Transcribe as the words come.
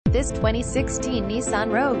This 2016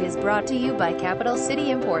 Nissan Rogue is brought to you by Capital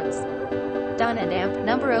City Imports. Dun and Amp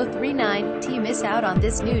number 039T. Miss out on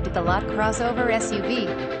this new-to-the-lot crossover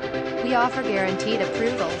SUV. We offer guaranteed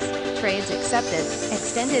approvals, trades accepted,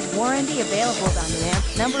 extended warranty available. Dun and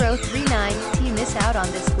Amp number 039T. Miss out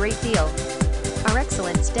on this great deal. Our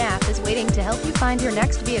excellent staff is waiting to help you find your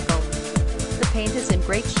next vehicle. The paint is in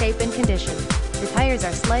great shape and condition. The tires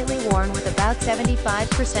are slightly worn with about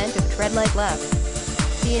 75% of tread life left.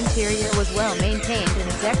 The interior was well maintained and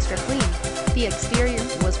is extra clean. The exterior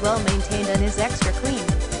was well maintained and is extra clean.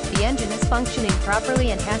 The engine is functioning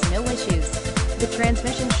properly and has no issues. The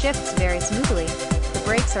transmission shifts very smoothly. The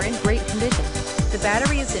brakes are in great condition. The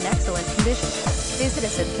battery is in excellent condition. Visit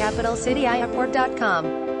us at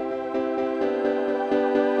capitalcityairport.com.